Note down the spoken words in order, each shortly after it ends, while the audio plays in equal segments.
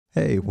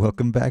Hey,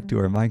 welcome back to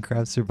our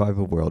Minecraft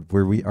survival world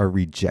where we are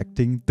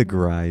rejecting the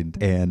grind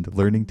and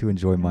learning to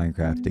enjoy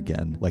Minecraft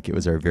again like it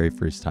was our very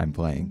first time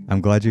playing.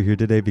 I'm glad you're here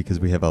today because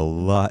we have a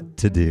lot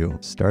to do,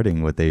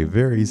 starting with a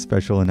very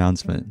special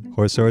announcement.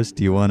 Horse,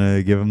 do you want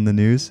to give them the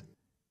news?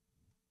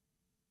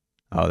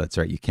 Oh, that's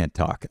right. You can't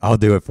talk. I'll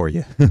do it for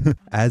you.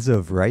 As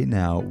of right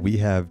now, we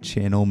have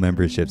channel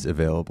memberships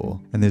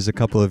available, and there's a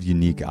couple of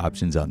unique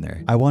options on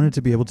there. I wanted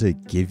to be able to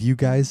give you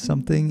guys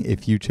something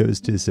if you chose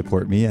to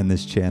support me and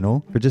this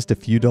channel. For just a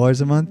few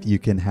dollars a month, you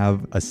can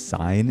have a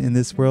sign in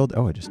this world.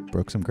 Oh, I just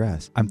broke some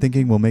grass. I'm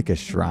thinking we'll make a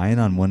shrine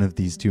on one of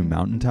these two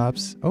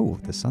mountaintops. Oh,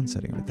 the sun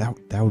setting.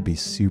 That would be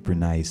super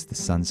nice. The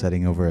sun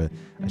setting over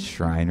a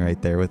shrine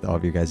right there with all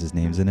of your guys'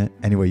 names in it.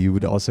 Anyway, you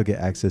would also get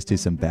access to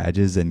some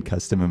badges and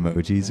custom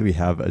emojis. We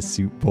have a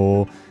soup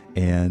bowl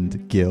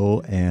and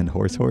Gil and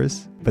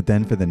horse. But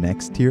then for the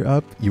next tier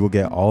up, you will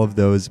get all of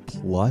those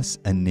plus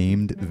a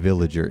named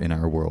villager in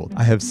our world.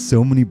 I have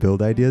so many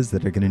build ideas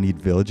that are going to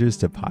need villagers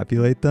to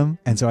populate them.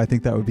 And so I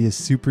think that would be a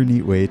super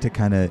neat way to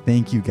kind of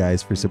thank you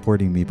guys for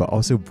supporting me, but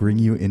also bring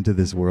you into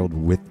this world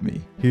with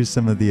me. Here's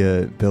some of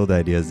the build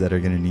ideas that are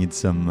going to need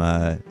some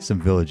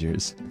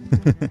villagers.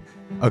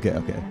 Okay,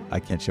 I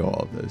can't show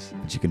all of those,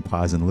 but you can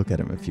pause and look at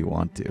them if you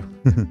want to.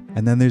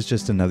 And then there's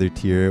just another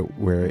tier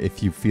where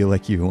if you feel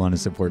like you want to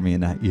support me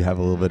and you have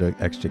a little bit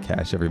of extra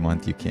cash every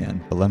month, you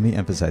can. But let me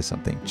emphasize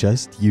something.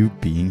 Just you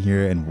being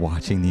here and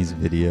watching these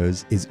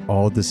videos is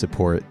all the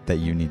support that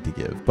you need to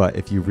give. But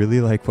if you really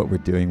like what we're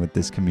doing with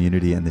this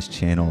community and this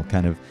channel,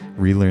 kind of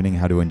relearning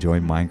how to enjoy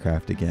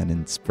Minecraft again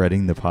and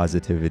spreading the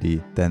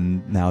positivity,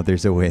 then now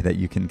there's a way that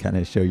you can kind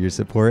of show your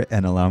support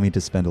and allow me to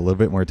spend a little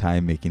bit more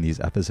time making these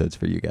episodes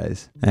for you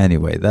guys.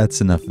 Anyway, that's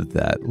enough of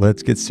that.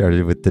 Let's get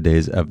started with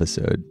today's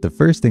episode. The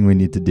first thing we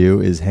need to do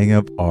is hang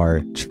up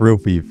our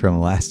trophy from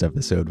last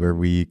episode where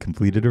we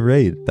completed a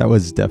raid. That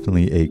was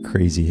definitely a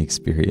crazy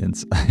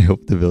experience. I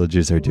hope the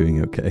villagers are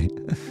doing okay.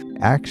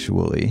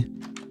 Actually,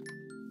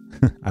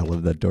 I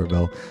love that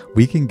doorbell.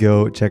 We can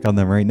go check on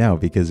them right now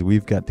because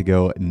we've got to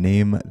go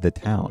name the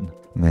town.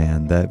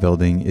 Man, that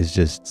building is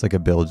just, it's like a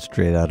build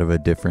straight out of a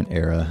different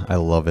era. I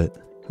love it.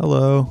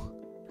 Hello.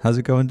 How's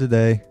it going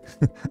today?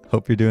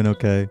 Hope you're doing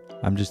okay.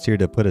 I'm just here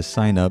to put a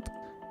sign up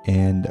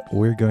and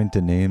we're going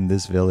to name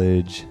this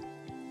village.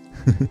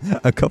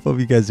 A couple of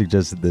you guys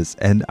suggested this,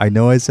 and I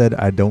know I said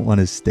I don't want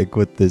to stick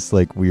with this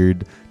like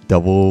weird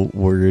double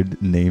word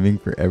naming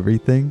for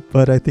everything,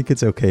 but I think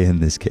it's okay in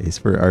this case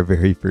for our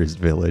very first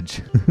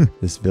village.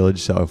 This village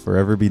shall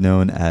forever be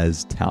known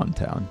as Town.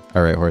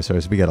 All right, horse,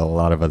 we got a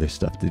lot of other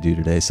stuff to do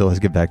today, so let's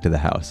get back to the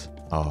house.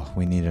 Oh,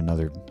 we need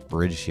another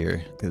bridge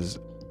here because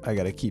I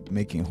gotta keep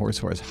making horse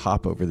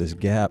hop over this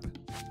gap.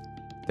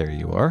 There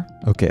you are.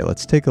 Okay,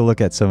 let's take a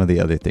look at some of the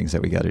other things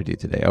that we gotta do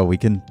today. Oh, we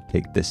can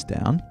take this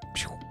down.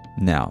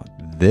 Now,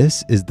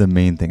 this is the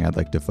main thing I'd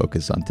like to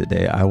focus on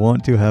today. I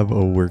want to have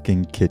a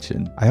working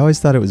kitchen. I always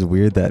thought it was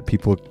weird that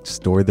people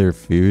store their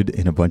food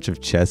in a bunch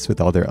of chests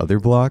with all their other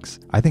blocks.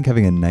 I think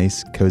having a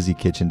nice, cozy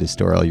kitchen to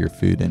store all your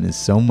food in is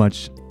so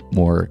much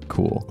more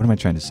cool. What am I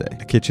trying to say?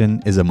 A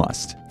kitchen is a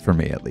must, for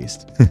me at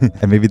least.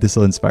 And maybe this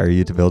will inspire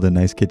you to build a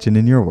nice kitchen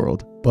in your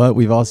world. But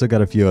we've also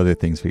got a few other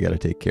things we got to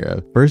take care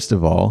of. First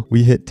of all,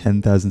 we hit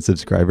 10,000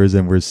 subscribers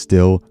and we're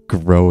still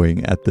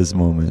growing at this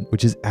moment,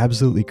 which is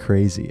absolutely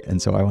crazy.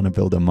 And so I want to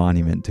build a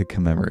monument to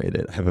commemorate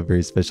it. I have a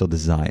very special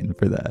design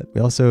for that.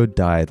 We also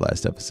died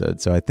last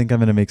episode, so I think I'm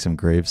going to make some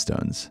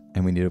gravestones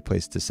and we need a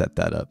place to set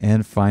that up.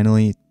 And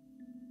finally,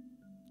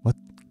 what?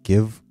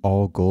 Give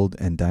all gold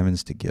and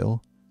diamonds to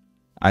Gil?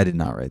 I did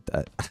not write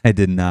that. I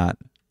did not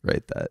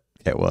write that.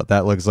 Okay, well,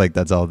 that looks like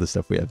that's all the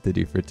stuff we have to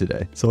do for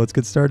today. So let's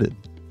get started.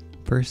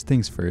 First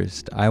things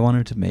first, I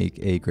wanted to make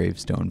a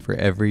gravestone for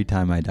every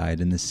time I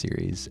died in this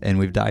series, and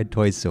we've died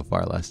twice so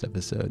far last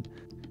episode.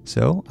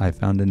 So I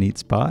found a neat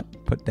spot,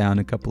 put down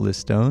a couple of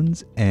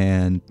stones,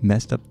 and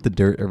messed up the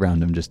dirt around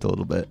them just a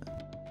little bit.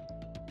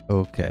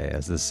 Okay,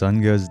 as the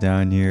sun goes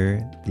down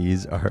here,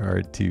 these are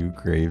our two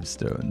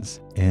gravestones.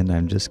 And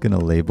I'm just going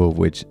to label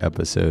which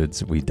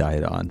episodes we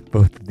died on.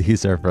 Both of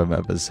these are from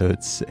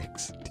episode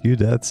 6. 2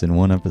 deaths in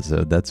 1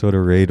 episode. That's what a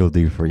raid will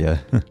do for you.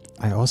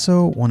 I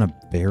also want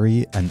to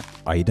bury an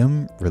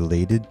item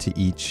related to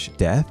each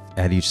death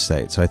at each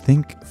site. So I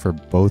think for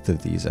both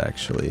of these,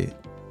 actually,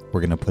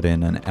 we're going to put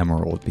in an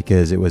emerald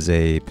because it was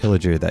a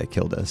pillager that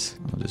killed us.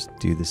 I'll just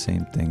do the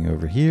same thing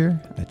over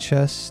here. A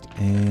chest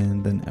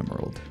and an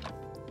emerald.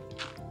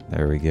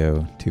 There we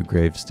go, 2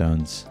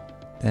 gravestones.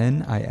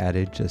 Then I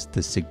added just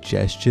the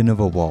suggestion of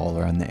a wall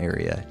around the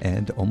area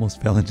and almost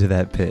fell into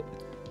that pit.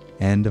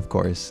 And of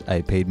course,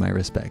 I paid my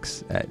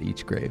respects at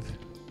each grave.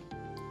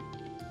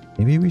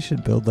 Maybe we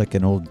should build like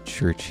an old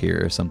church here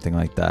or something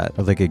like that,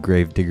 or like a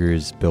grave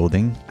digger's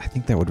building. I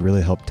think that would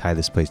really help tie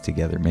this place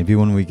together. Maybe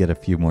when we get a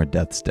few more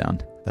deaths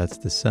down. That's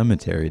the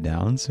cemetery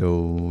down, so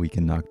we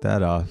can knock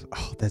that off.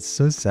 Oh, that's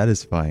so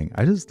satisfying.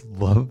 I just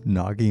love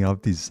knocking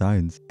off these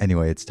signs.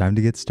 Anyway, it's time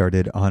to get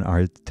started on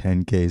our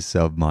 10K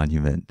sub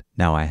monument.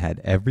 Now, I had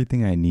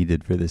everything I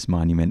needed for this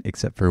monument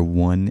except for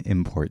one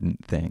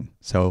important thing.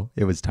 So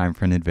it was time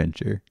for an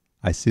adventure.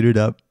 I suited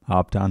up,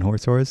 hopped on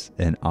horse,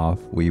 and off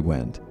we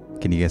went.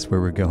 Can you guess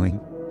where we're going?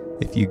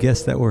 If you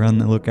guessed that we're on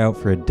the lookout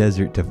for a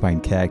desert to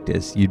find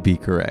cactus, you'd be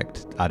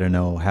correct. I don't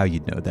know how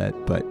you'd know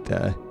that, but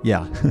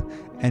yeah.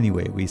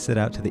 Anyway, we set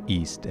out to the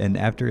east, and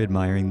after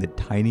admiring the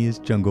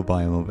tiniest jungle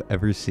biome I've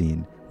ever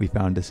seen, we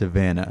found a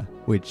savanna,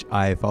 which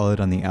I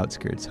followed on the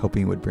outskirts,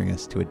 hoping it would bring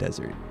us to a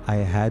desert. I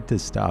had to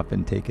stop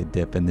and take a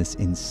dip in this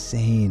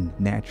insane,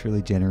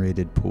 naturally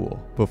generated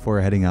pool before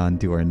heading on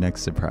to our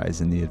next surprise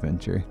in the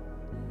adventure.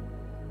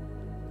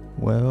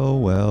 Well,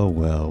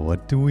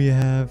 what do we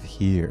have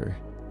here?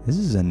 This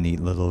is a neat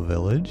little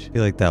village. I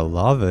feel like that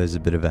lava is a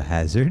bit of a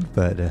hazard,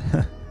 but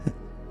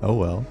oh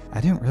well.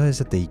 I didn't realize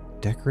that they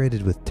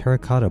decorated with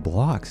terracotta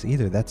blocks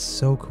either. That's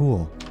so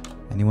cool.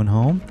 Anyone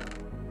home?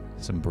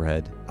 Some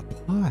bread. A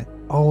pot.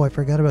 Oh, I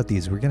forgot about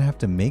these. We're gonna have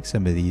to make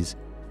some of these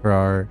for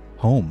our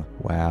home.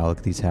 Wow, look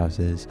at these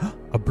houses.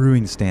 A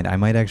brewing stand. I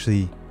might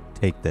actually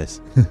take this.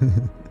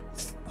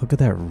 Look at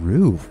that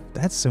roof.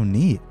 That's so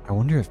neat. I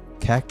wonder if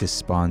cactus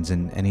spawns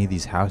in any of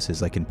these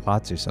houses, like in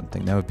pots or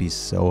something. That would be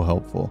so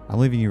helpful. I'm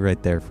leaving you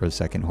right there for a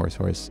second,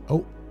 horse.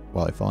 Oh,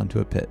 while I fall into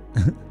a pit.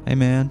 Hey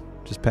man,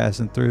 just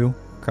passing through.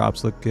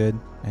 Crops look good.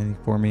 Anything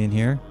for me in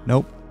here?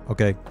 Nope.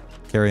 Okay,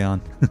 carry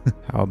on.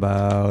 How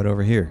about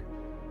over here?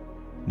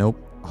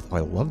 Nope. Although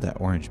I love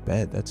that orange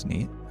bed. That's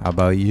neat. How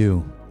about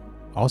you?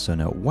 Also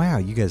no. Wow,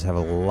 you guys have a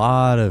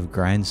lot of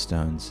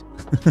grindstones.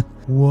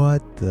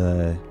 What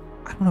the...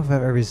 I don't know if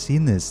I've ever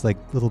seen this, like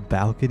little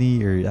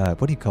balcony or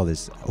what do you call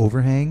this?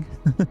 Overhang?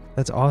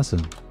 That's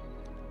awesome.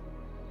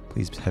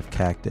 Please have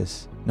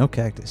cactus. No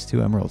cactus.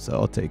 2 emeralds though.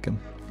 I'll take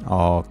them.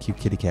 Oh, cute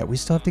kitty cat. We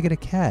still have to get a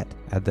cat.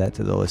 Add that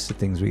to the list of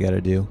things we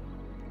gotta do.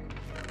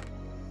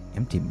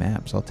 Empty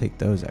maps. I'll take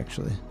those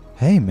actually.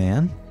 Hey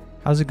man,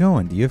 how's it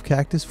going? Do you have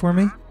cactus for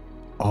me?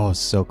 Oh,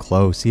 so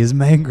close. He has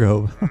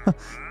mangrove.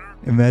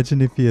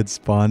 Imagine if he had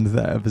spawned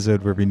that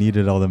episode where we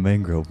needed all the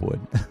mangrove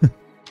wood.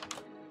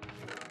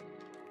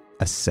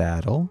 A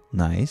saddle.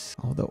 Nice.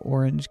 Oh, the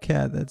orange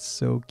cat. That's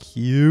so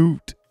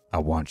cute. I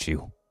want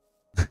you.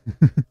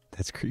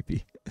 That's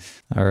creepy.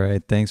 All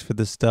right. Thanks for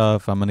the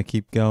stuff. I'm going to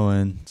keep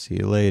going. See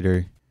you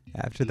later.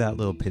 After that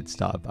little pit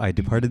stop, I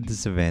departed the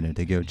savannah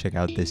to go check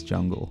out this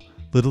jungle.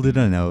 Little did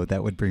I know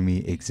that would bring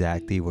me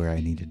exactly where I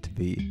needed to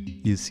be.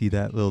 You see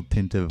that little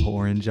tint of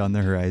orange on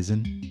the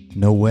horizon?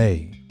 No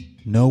way.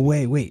 No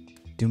way.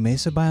 Wait. Do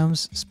mesa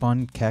biomes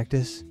spawn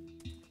cactus?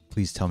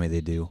 Please tell me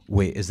they do.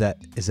 Wait, is that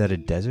a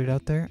desert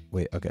out there?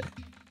 Wait, okay.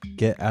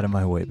 Get out of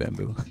my way,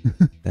 bamboo.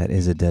 That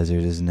is a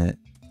desert, isn't it?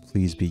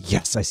 Please be.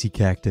 Yes, I see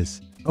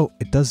cactus. Oh,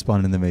 it does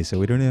spawn in the mesa.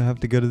 We don't even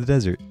have to go to the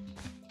desert.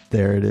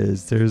 There it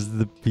is. There's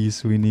the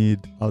piece we need.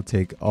 I'll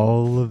take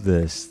all of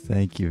this.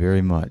 Thank you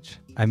very much.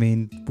 I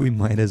mean, we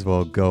might as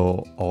well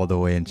go all the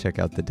way and check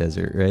out the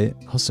desert, right?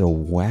 Also,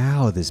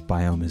 wow, this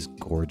biome is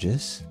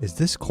gorgeous. Is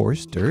this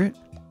coarse dirt?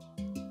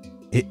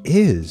 It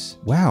is.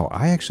 Wow,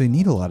 I actually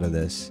need a lot of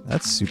this.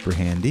 That's super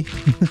handy.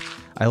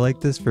 I like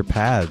this for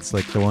paths,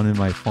 like the one in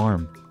my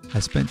farm. I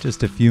spent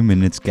just a few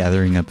minutes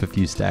gathering up a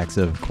few stacks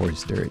of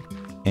coarse dirt.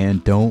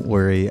 And don't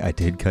worry, I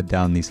did cut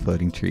down these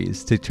floating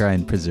trees to try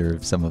and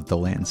preserve some of the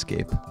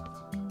landscape.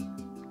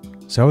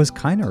 So I was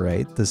kind of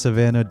right. The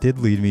savanna did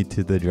lead me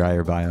to the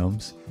drier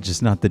biomes,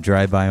 just not the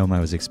dry biome I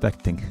was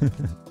expecting.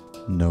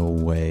 No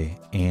way.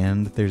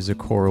 And there's a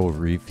coral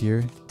reef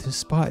here. This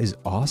spot is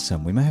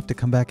awesome. We might have to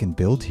come back and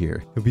build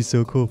here. It would be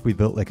so cool if we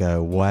built like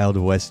a wild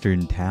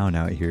western town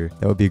out here.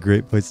 That would be a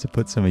great place to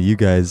put some of you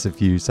guys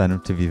if you sign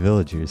up to be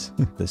villagers.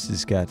 This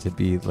has got to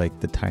be like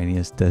the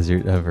tiniest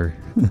desert ever.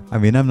 I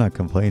mean, I'm not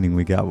complaining.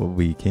 We got what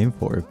we came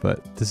for,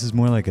 but this is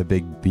more like a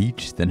big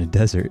beach than a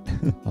desert.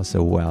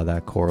 Also, wow,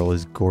 that coral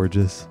is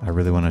gorgeous. I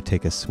really want to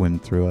take a swim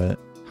through it.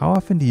 How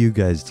often do you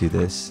guys do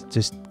this?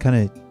 Just kind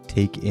of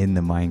take in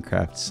the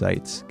Minecraft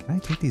sites. Can I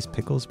take these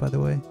pickles, by the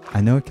way?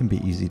 I know it can be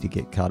easy to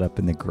get caught up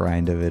in the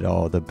grind of it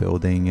all, the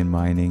building and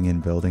mining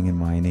and building and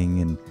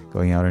mining and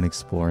going out and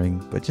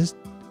exploring, but just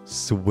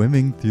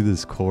swimming through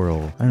this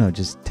coral, I don't know,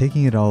 just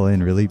taking it all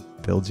in really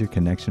builds your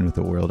connection with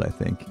the world, I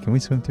think. Can we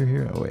swim through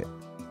here? Oh, wait.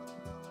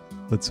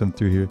 Let's swim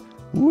through here.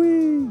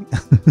 Whee!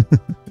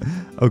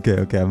 Okay,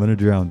 I'm gonna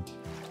drown.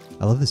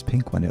 I love this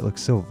pink one. It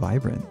looks so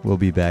vibrant. We'll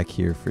be back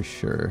here for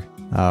sure.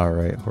 All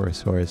right,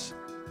 horse.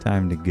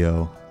 Time to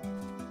go.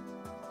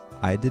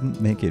 I didn't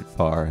make it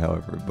far,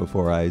 however,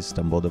 before I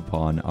stumbled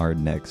upon our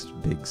next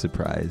big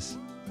surprise.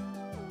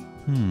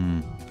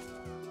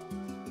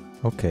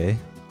 Okay,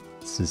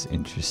 this is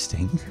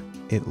interesting.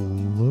 It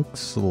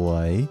looks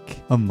like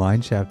a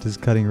mine shaft is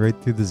cutting right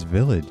through this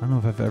village. I don't know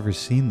if I've ever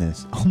seen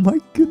this. Oh my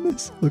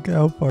goodness, look at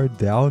how far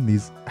down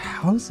these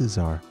houses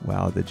are.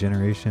 Wow, the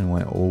generation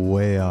went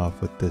way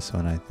off with this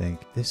one, I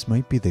think. This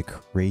might be the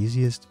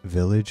craziest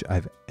village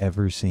I've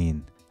ever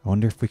seen. I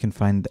wonder if we can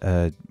find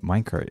a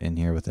minecart in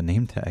here with a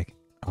name tag.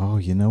 Oh,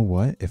 you know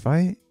what? If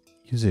I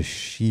use a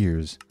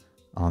shears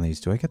on these,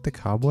 do I get the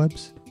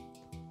cobwebs?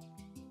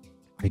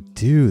 I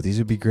do. These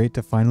would be great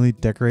to finally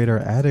decorate our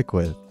attic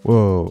with.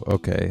 Whoa,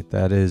 okay.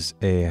 That is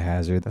a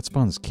hazard. That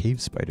spawns cave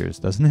spiders,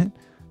 doesn't it?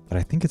 but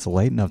I think it's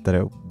light enough that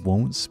it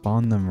won't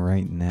spawn them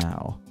right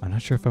now. I'm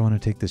not sure if I want to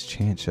take this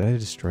chance. Should I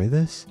destroy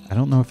this? I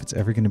don't know if it's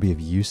ever going to be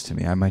of use to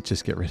me. I might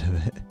just get rid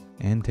of it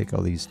and take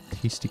all these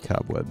tasty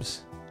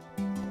cobwebs.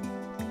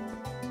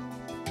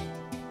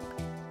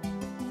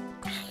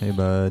 Hey,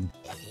 bud.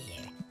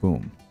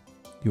 Boom.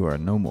 You are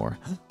no more.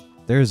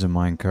 There's a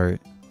minecart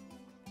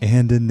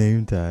and a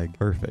name tag.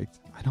 Perfect.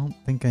 I don't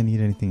think I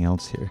need anything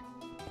else here.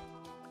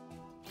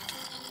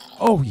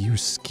 Oh, you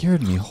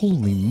scared me.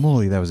 Holy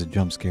moly, that was a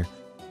jump scare.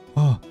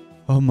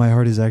 Oh, my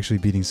heart is actually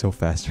beating so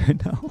fast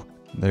right now.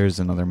 There's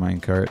another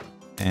minecart,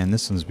 and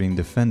this one's being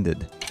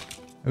defended.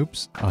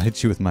 Oops, I'll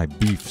hit you with my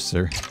beef,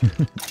 sir.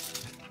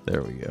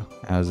 There we go.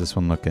 How's this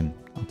one looking?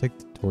 I'll take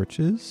the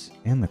torches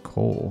and the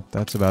coal.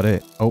 That's about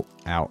it. Oh,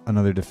 ow,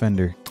 another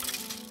defender.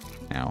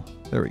 Ow,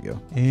 there we go.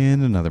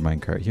 And another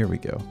minecart. Here we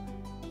go.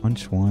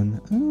 Punch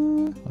one.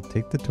 I'll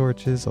take the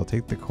torches, I'll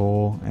take the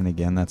coal, and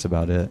again, that's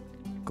about it.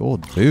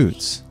 Gold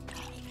boots.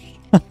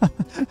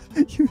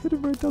 You hit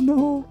him right down the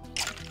hole.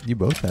 You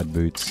both had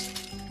boots.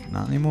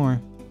 Not anymore.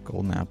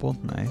 Golden apple,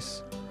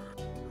 nice.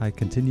 I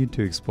continued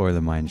to explore the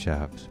mine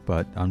shaft,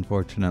 but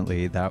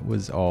unfortunately that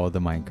was all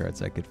the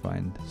minecarts I could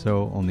find,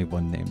 so only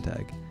one name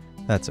tag.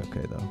 That's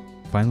okay though.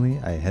 Finally,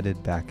 I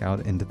headed back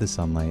out into the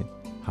sunlight,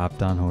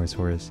 hopped on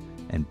Horse,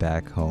 and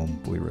back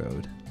home we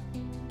rode.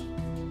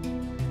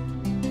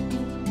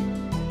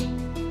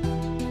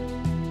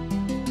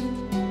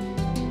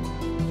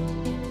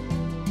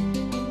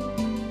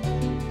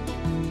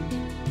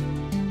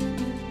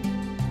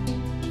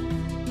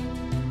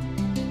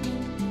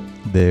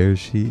 There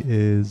she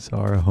is,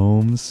 our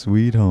home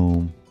sweet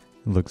home.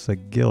 Looks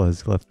like Gil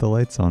has left the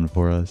lights on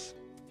for us.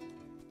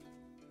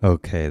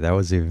 Okay, that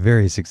was a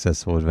very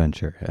successful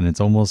adventure, and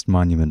it's almost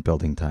monument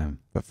building time.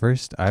 But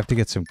first, I have to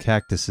get some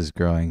cactuses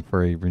growing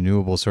for a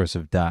renewable source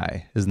of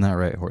dye. Isn't that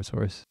right, Horse?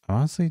 I'm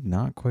honestly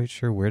not quite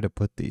sure where to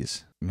put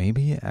these.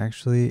 Maybe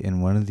actually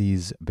in one of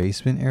these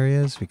basement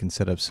areas, we can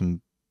set up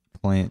some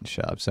plant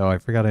shops. Oh, I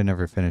forgot I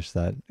never finished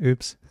that.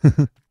 Oops.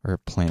 Or a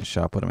plant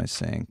shop, what am I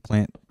saying?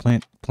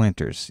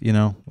 Planters, you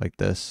know, like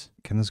this.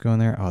 Can this go in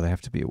there? Oh, they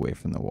have to be away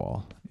from the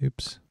wall.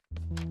 Oops.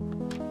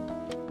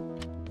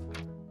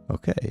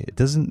 Okay, it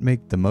doesn't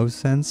make the most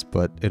sense,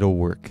 but it'll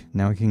work.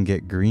 Now we can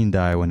get green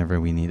dye whenever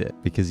we need it,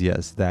 because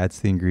yes, that's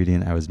the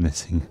ingredient I was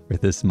missing for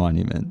this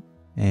monument.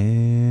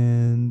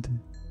 And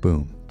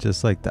boom,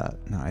 just like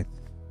that. Now I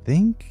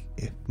think,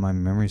 if my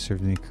memory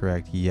serves me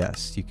correct,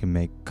 yes, you can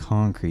make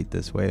concrete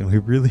this way, and we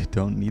really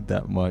don't need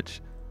that much.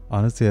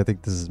 Honestly, I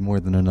think this is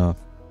more than enough.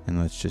 And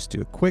let's just do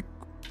a quick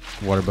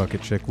water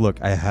bucket trick. Look,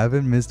 I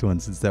haven't missed one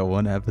since that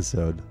one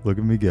episode. Look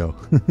at me go.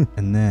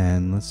 And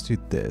then let's do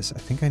this. I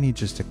think I need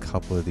just a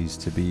couple of these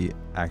to be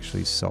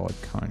actually solid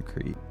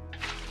concrete.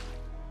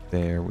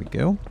 There we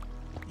go.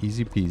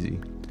 Easy peasy.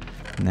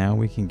 Now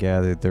we can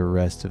gather the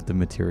rest of the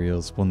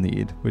materials we'll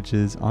need, which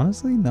is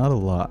honestly not a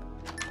lot.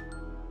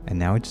 And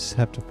now we just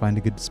have to find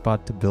a good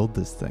spot to build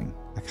this thing.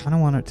 I kind of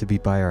want it to be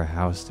by our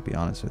house, to be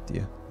honest with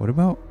you. What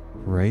about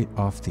right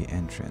off the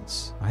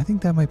entrance? I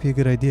think that might be a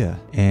good idea.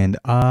 And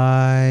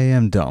I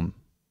am dumb.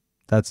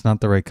 That's not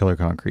the right color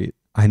concrete.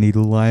 I need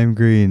lime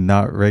green,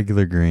 not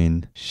regular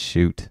green.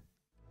 Shoot.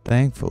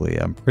 Thankfully,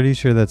 I'm pretty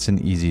sure that's an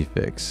easy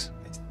fix.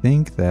 I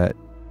think that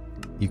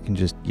you can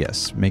just,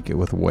 yes, make it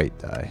with white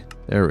dye.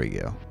 There we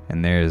go.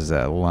 And there's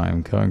that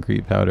lime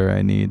concrete powder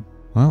I need.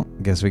 Well,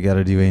 I guess we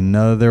gotta do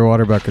another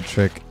water bucket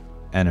trick.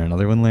 And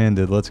another one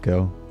landed. Let's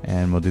go.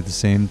 And we'll do the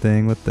same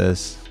thing with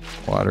this.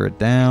 Water it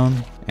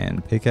down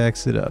and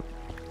pickaxe it up.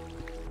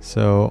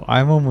 So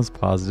I'm almost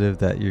positive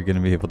that you're going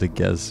to be able to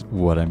guess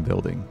what I'm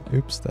building.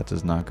 Oops, that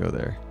does not go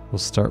there. We'll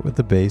start with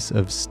the base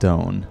of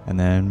stone, and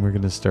then we're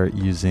going to start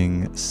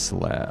using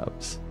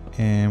slabs.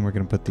 And we're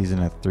going to put these in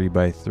a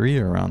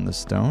 3x3 around the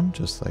stone,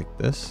 just like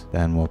this.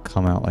 Then we'll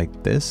come out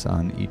like this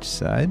on each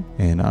side.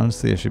 And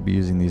honestly, I should be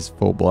using these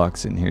full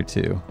blocks in here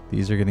too.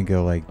 These are going to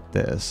go like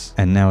this.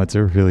 And now it's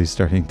really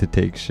starting to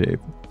take shape.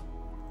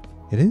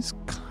 It is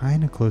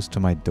kind of close to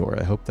my door.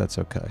 I hope that's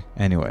okay.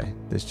 Anyway,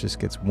 this just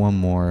gets one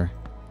more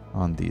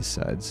on these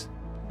sides.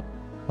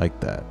 Like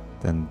that.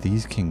 Then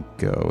these can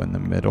go in the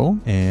middle.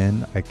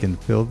 And I can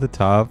fill the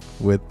top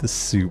with the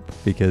soup.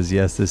 Because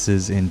yes, this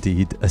is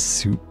indeed a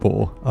soup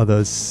bowl.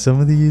 Although some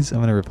of these I'm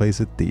going to replace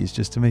with these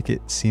just to make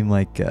it seem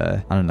like,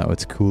 I don't know,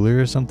 it's cooler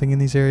or something in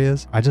these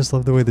areas. I just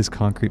love the way this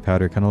concrete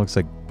powder kind of looks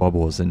like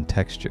bubbles in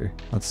texture.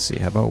 Let's see,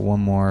 how about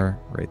one more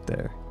right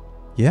there?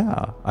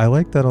 Yeah, I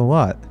like that a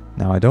lot.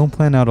 Now, I don't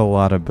plan out a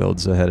lot of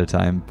builds ahead of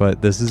time, but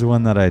this is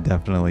one that I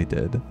definitely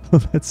did.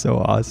 That's so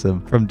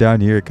awesome. From down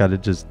here, it kind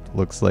of just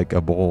looks like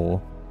a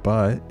bowl.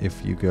 But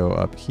if you go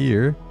up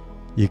here,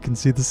 you can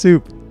see the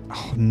soup.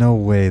 Oh, no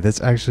way.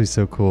 That's actually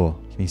so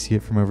cool. Can you see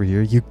it from over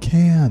here? You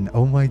can.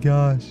 Oh my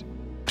gosh.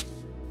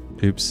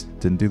 Oops,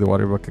 didn't do the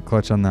water bucket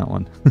clutch on that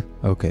one.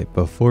 Okay,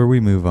 before we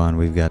move on,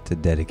 we've got to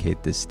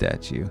dedicate this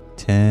statue.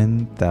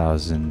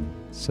 10,000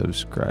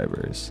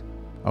 subscribers.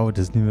 Oh, it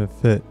doesn't even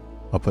fit.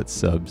 I'll put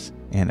subs.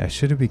 And I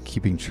should be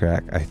keeping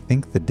track. I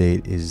think the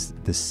date is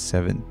the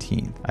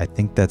 17th. I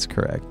think that's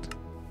correct.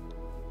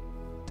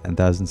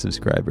 10,000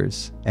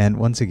 subscribers. And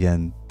once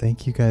again,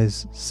 thank you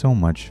guys so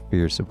much for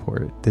your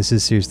support. This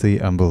is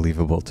seriously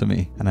unbelievable to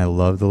me. And I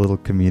love the little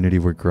community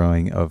we're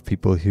growing of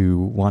people who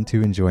want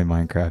to enjoy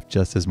Minecraft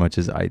just as much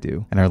as I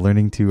do and are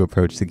learning to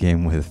approach the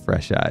game with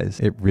fresh eyes.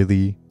 It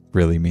really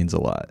means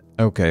a lot.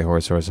 Okay,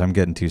 Horse, I'm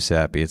getting too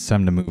sappy. It's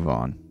time to move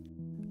on.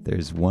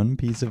 There's one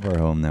piece of our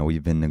home that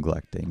we've been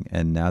neglecting,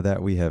 and now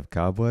that we have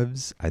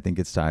cobwebs, I think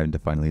it's time to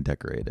finally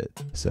decorate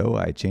it. So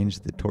I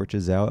changed the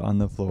torches out on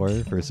the floor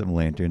for some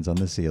lanterns on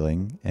the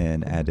ceiling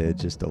and added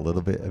just a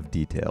little bit of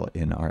detail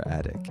in our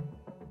attic.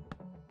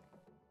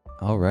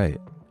 Alright,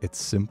 it's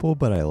simple,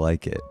 but I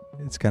like it.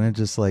 It's kind of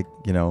just like,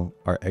 you know,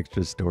 our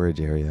extra storage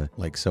area,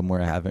 like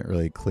somewhere I haven't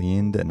really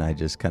cleaned and I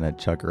just kind of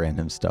chuck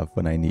random stuff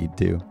when I need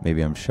to.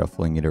 Maybe I'm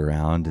shuffling it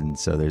around and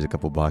so there's a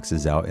couple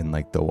boxes out in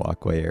like the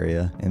walkway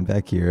area. And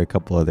back here, a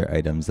couple other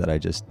items that I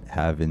just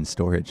have in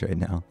storage right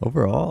now.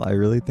 Overall, I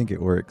really think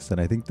it works and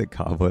I think the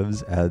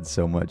cobwebs add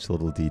so much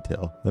little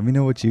detail. Let me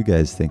know what you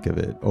guys think of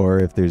it or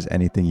if there's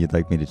anything you'd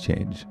like me to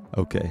change.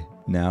 Okay,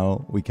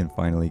 now we can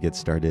finally get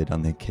started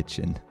on the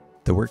kitchen.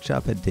 The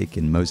workshop had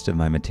taken most of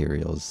my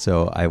materials,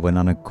 so I went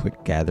on a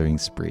quick gathering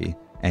spree.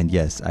 And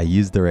yes, I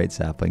used the right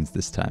saplings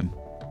this time.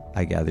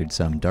 I gathered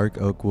some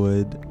dark oak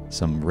wood,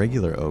 some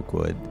regular oak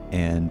wood,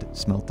 and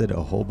smelted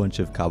a whole bunch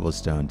of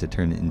cobblestone to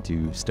turn it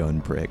into stone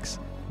bricks.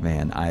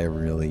 Man, I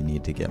really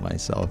need to get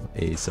myself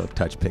a silk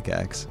touch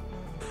pickaxe.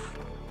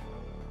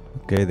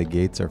 Okay, the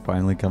gates are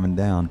finally coming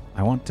down.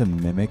 I want to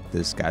mimic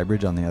the sky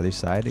bridge on the other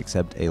side,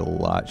 except a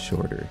lot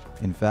shorter.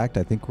 In fact,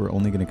 I think we're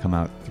only going to come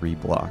out 3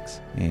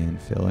 blocks.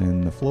 And fill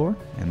in the floor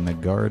and the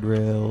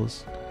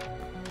guardrails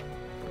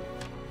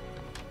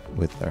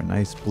with our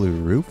nice blue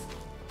roof.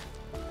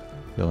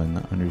 Fill in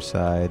the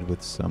underside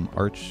with some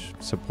arch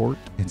support.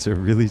 It's a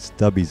really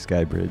stubby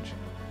sky bridge.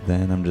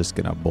 Then I'm just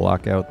gonna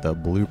block out the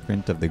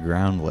blueprint of the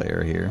ground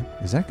layer here.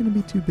 Is that gonna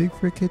be too big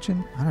for a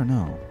kitchen? I don't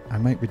know. I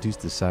might reduce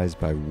the size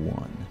by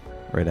 1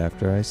 right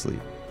after I sleep.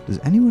 Does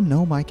anyone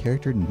know my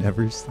character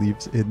never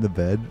sleeps in the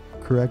bed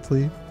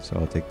correctly? So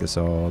I'll take this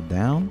all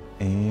down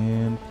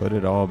and put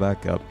it all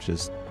back up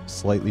just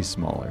slightly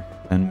smaller.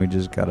 And we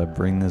just gotta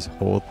bring this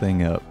whole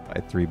thing up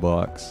by 3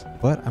 blocks.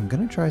 But I'm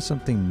gonna try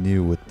something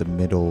new with the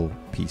middle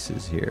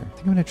pieces here. I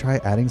think I'm gonna try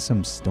adding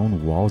some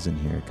stone walls in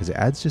here because it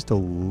adds just a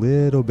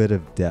little bit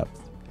of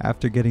depth.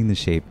 After getting the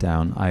shape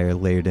down, I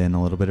layered in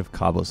a little bit of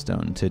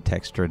cobblestone to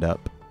texture it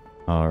up.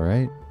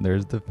 Alright,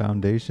 there's the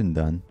foundation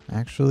done.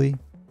 Actually,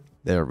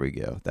 there we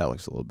go. That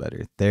looks a little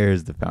better.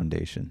 There's the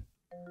foundation.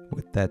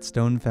 With that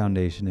stone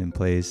foundation in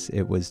place,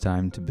 it was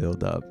time to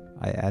build up.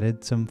 I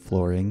added some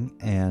flooring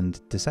and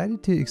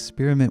decided to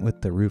experiment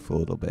with the roof a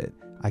little bit.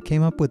 I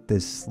came up with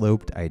this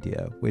sloped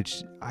idea,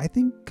 which I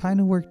think kind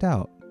of worked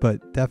out,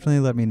 but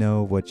definitely let me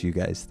know what you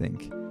guys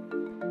think.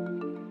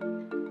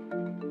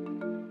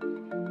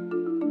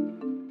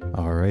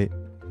 Alright,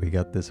 we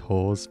got this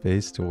whole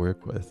space to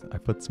work with. I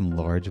put some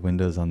large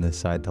windows on this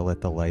side to let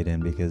the light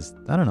in because,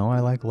 I don't know, I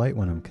like light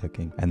when I'm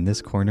cooking. And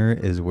this corner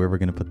is where we're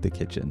going to put the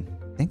kitchen.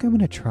 I think I'm going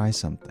to try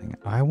something.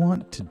 I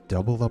want to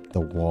double up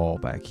the wall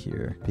back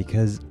here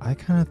because I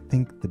kind of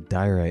think the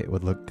diorite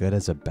would look good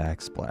as a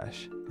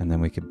backsplash. And then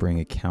we could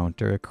bring a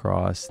counter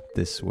across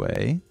this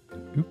way.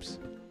 Oops.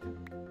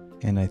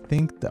 And I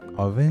think the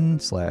oven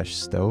slash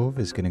stove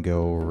is going to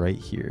go right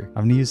here.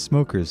 I'm going to use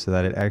smokers so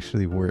that it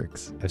actually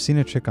works. I've seen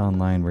a trick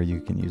online where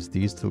you can use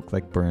these to look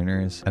like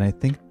burners. And I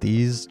think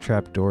these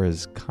trap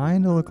doors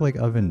kind of look like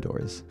oven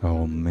doors.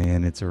 Oh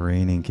man, it's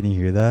raining. Can you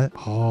hear that?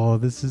 Oh,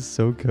 this is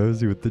so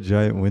cozy with the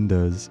giant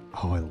windows.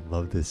 Oh, I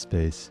love this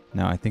space.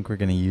 Now I think we're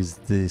going to use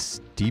this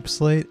deep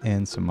slate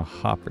and some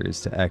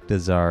hoppers to act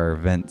as our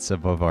vents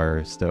above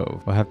our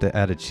stove. We'll have to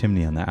add a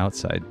chimney on the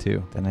outside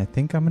too. Then I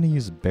think I'm going to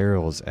use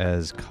barrels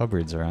as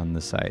cupboards around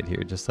the side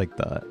here, just like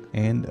that.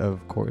 And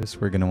of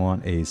course, we're going to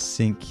want a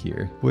sink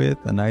here with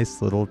a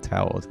nice little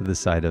towel to the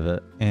side of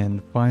it.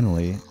 And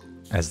finally,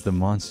 as the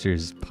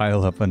monsters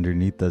pile up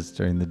underneath us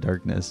during the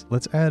darkness,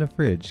 let's add a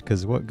fridge,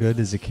 because what good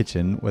is a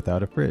kitchen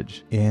without a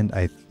fridge? And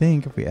I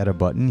think if we add a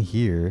button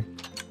here...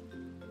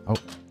 Oh,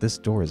 this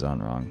door is on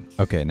wrong.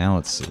 Okay, now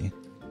let's see.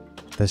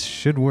 This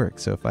should work.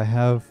 So if I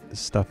have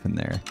stuff in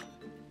there,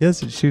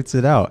 yes, it shoots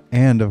it out.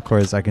 And of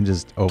course, I can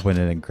just open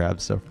it and grab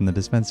stuff from the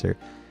dispenser.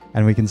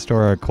 And we can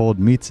store our cold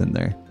meats in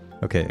there.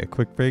 Okay, a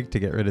quick break to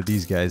get rid of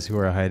these guys who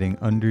are hiding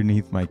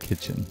underneath my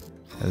kitchen.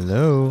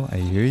 Hello, I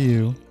hear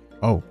you.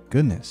 Oh,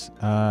 goodness.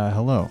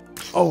 Hello.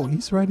 Oh,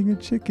 he's riding a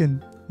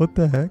chicken. What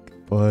the heck?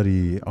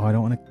 Buddy. Oh, I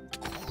don't want to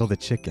kill the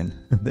chicken.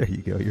 There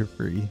you go. You're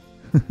free.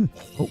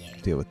 Oh,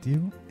 deal with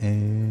you.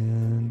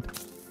 And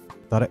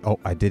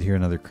I did hear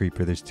another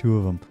creeper. There's 2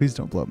 of them. Please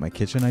don't blow up my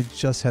kitchen. I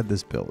just had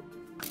this built.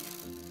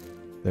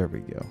 There we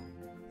go.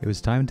 It was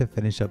time to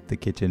finish up the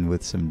kitchen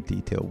with some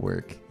detail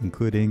work,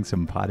 including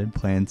some potted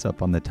plants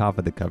up on the top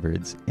of the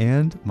cupboards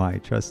and my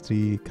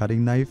trusty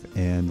cutting knife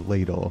and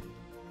ladle.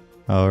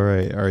 All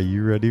right, are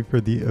you ready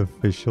for the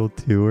official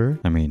tour?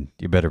 I mean,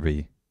 you better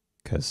be,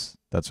 because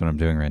that's what I'm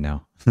doing right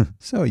now.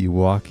 So you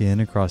walk in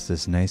across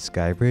this nice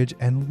sky bridge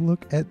and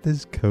look at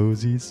this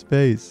cozy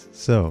space.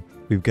 So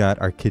we've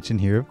got our kitchen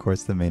here, of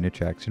course, the main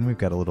attraction. We've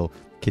got a little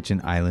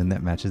kitchen island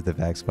that matches the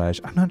backsplash.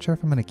 I'm not sure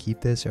if I'm going to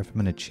keep this or if I'm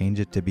going to change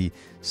it to be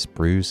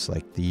spruce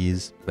like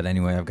these. But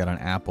anyway, I've got an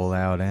apple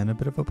out and a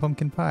bit of a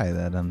pumpkin pie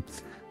that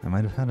I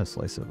might have had a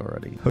slice of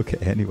already. Okay,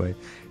 anyway,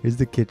 here's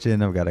the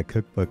kitchen. I've got a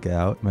cookbook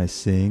out, my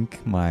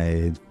sink,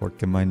 my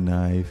fork and my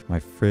knife, my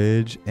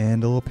fridge,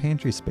 and a little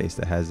pantry space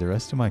that has the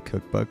rest of my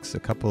cookbooks,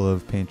 a couple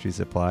of pantry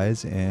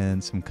supplies,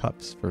 and some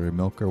cups for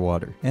milk or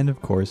water. And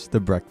of course, the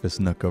breakfast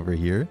nook over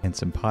here, and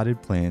some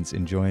potted plants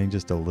enjoying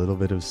just a little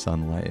bit of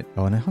sunlight.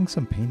 Oh, and I hung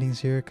some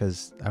paintings here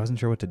because I wasn't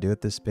sure what to do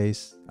with this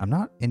space. I'm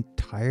not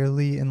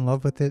entirely in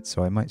love with it,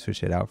 so I might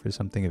switch it out for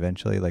something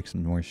eventually, like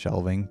some more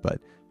shelving, but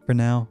for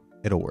now,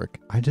 it'll work.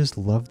 I just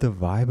love the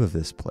vibe of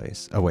this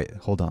place. Oh wait,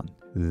 hold on.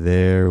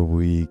 There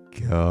we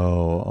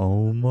go.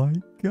 Oh my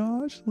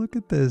gosh, look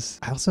at this.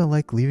 I also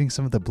like leaving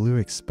some of the blue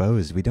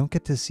exposed. We don't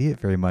get to see it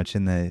very much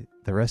in the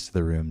rest of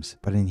the rooms,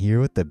 but in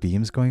here with the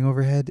beams going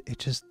overhead, it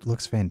just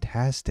looks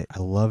fantastic. I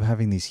love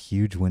having these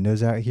huge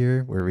windows out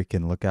here where we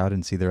can look out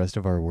and see the rest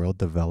of our world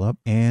develop.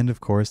 And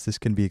of course, this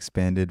can be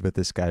expanded with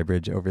the sky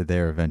bridge over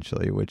there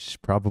eventually, which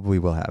probably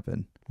will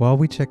happen. While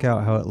we check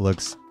out how it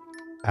looks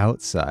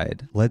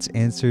outside, let's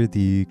answer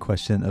the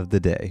question of the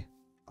day.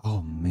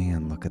 Oh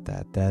man, look at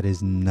that. That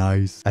is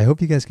nice. I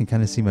hope you guys can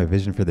kind of see my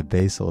vision for the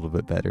base a little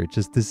bit better.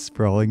 Just this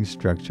sprawling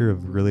structure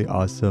of really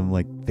awesome,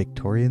 like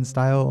Victorian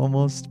style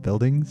almost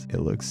buildings.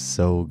 It looks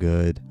so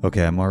good.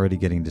 Okay, I'm already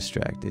getting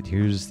distracted.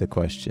 Here's the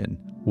question.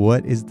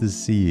 What is the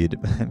seed?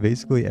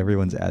 Basically,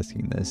 everyone's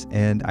asking this,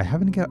 and I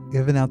haven't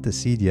given out the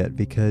seed yet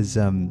because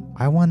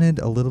I wanted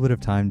a little bit of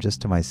time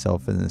just to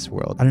myself in this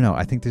world. I don't know.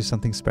 I think there's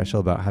something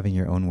special about having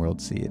your own world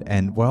seed.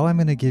 And while I'm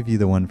going to give you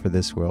the one for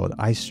this world,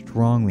 I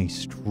strongly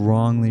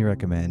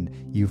recommend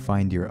you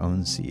find your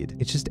own seed.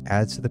 It just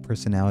adds to the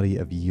personality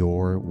of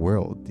your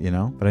world, you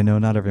know? But I know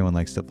not everyone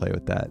likes to play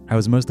with that. I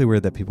was mostly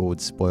worried that people would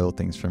spoil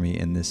things for me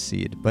in this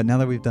seed, but now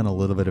that we've done a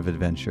little bit of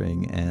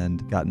adventuring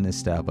and gotten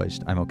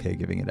established, I'm okay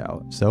giving it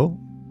out. So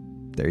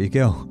there you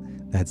go.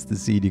 That's the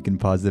seed. You can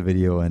pause the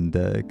video and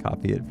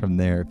copy it from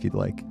there if you'd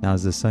like. Now,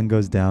 as the sun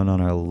goes down on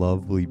our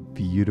lovely,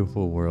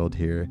 beautiful world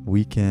here,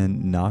 we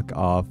can knock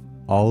off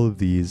all of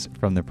these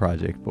from the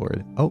project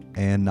board. Oh,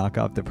 and knock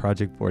off the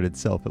project board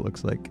itself, it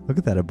looks like. Look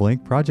at that, a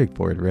blank project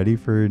board ready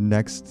for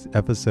next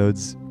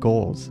episode's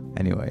goals.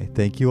 Anyway,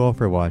 thank you all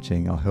for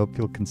watching. I hope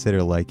you'll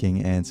consider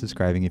liking and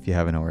subscribing if you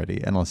haven't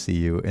already, and I'll see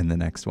you in the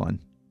next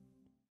one.